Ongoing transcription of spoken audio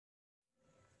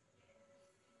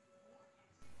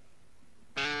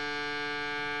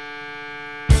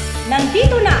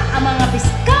Nandito na ang mga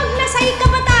biskag na sa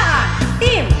ikabataan,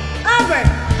 Team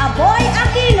Albert Aboy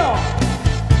Aquino.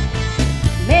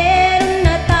 Meron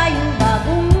na tayong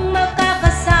bagong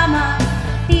makakasama,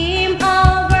 Team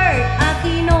Albert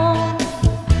Aquino.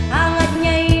 Hangad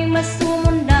niya'y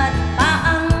masumundat pa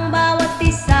ang bawat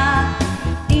isa,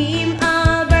 Team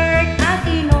Albert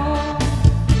Aquino.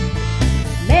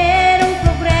 Merong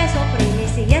progreso,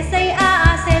 prinisiyas ay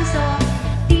aasenso,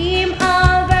 Team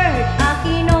Albert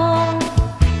Aquino.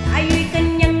 Tayo'y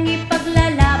kanyang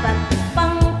ipaglalaban,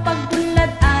 pang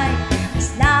pagbunlad ay mas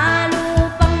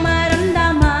lalo pang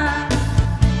maramdaman.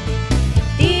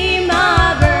 Team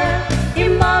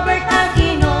Albert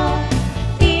Aquino,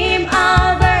 Team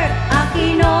Albert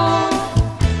Aquino.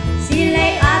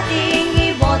 Sila'y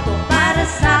ating iboto para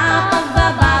sa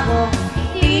pagbabago,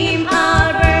 Team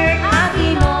Albert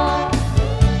Aquino.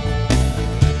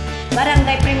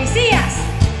 Barangay Primisiyas,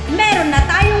 meron na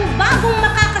tayong bagong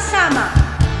makakasama.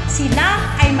 Sila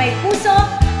ay may puso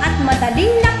at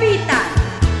madaling lapitan,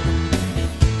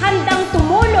 handang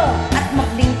tumulong at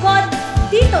maglingkod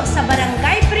dito sa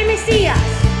Barangay Primisiyas.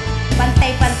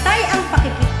 Pantay-pantay ang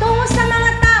pakikitungo sa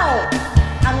mga tao,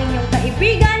 ang inyong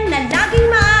kaibigan na laging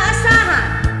maaasahan.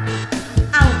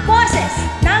 Ang boses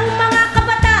ng mga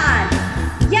kabataan,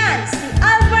 yan si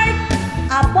Albert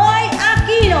Aboy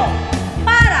Aquino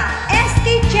para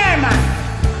SK Chairman.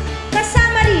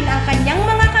 Kasama rin ang kanyang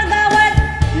mga kagawad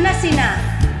na sina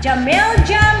Jamel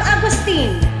Jam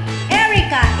Agustin,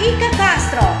 Erica Ika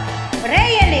Castro,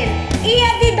 Rayalyn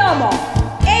Ia Didomo,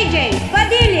 AJ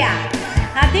Padilla,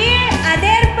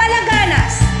 Ader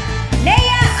Palaganas,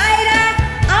 Lea Aira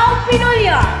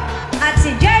Aupinulyor, at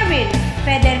si Jerwin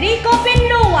Federico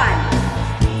Pinluan.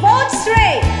 Vote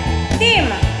straight, Team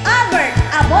Albert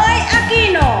Aboy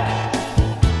Aquino.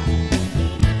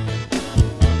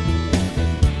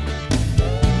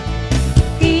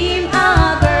 Team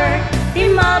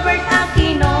Albert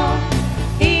Aquino,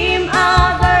 Team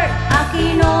Albert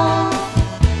Aquino.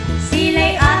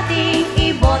 Sila'y ating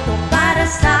iboto para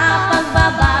sa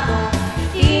pagbabago,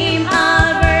 Team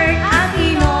Albert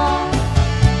Aquino.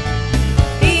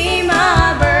 Team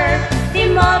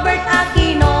Albert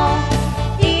Aquino,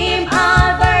 Team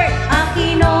Albert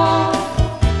Aquino.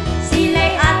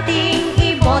 Sila'y ating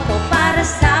iboto para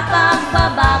sa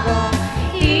pagbabago,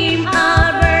 Team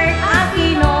Albert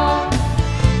Aquino.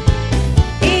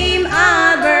 Team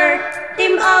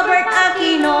Albert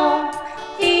Aquino,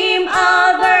 Team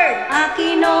Albert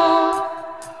Aquino.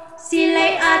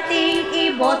 Sila'y ating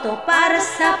iboto para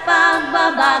sa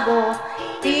pagbabago,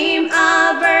 Team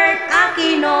Albert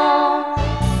Aquino.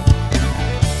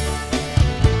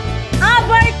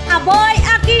 Albert Aboy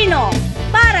Aquino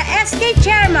para SK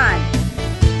Chairman.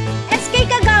 SK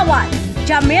Kagawad,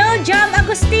 Jamil Jam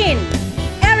Agustin,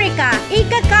 Erica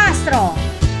Ika Castro,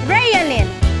 Rayalyn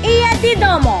Ia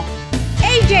Didomo,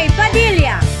 AJ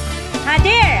Padilla,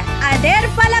 Ader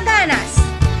Palaganas,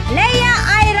 Lea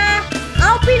Aira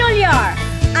Aupinulyor,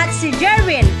 at si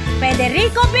Jerwin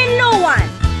Federico Pinluan.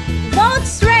 Vote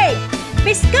straight,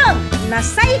 biskag na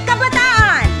say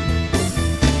kabataan.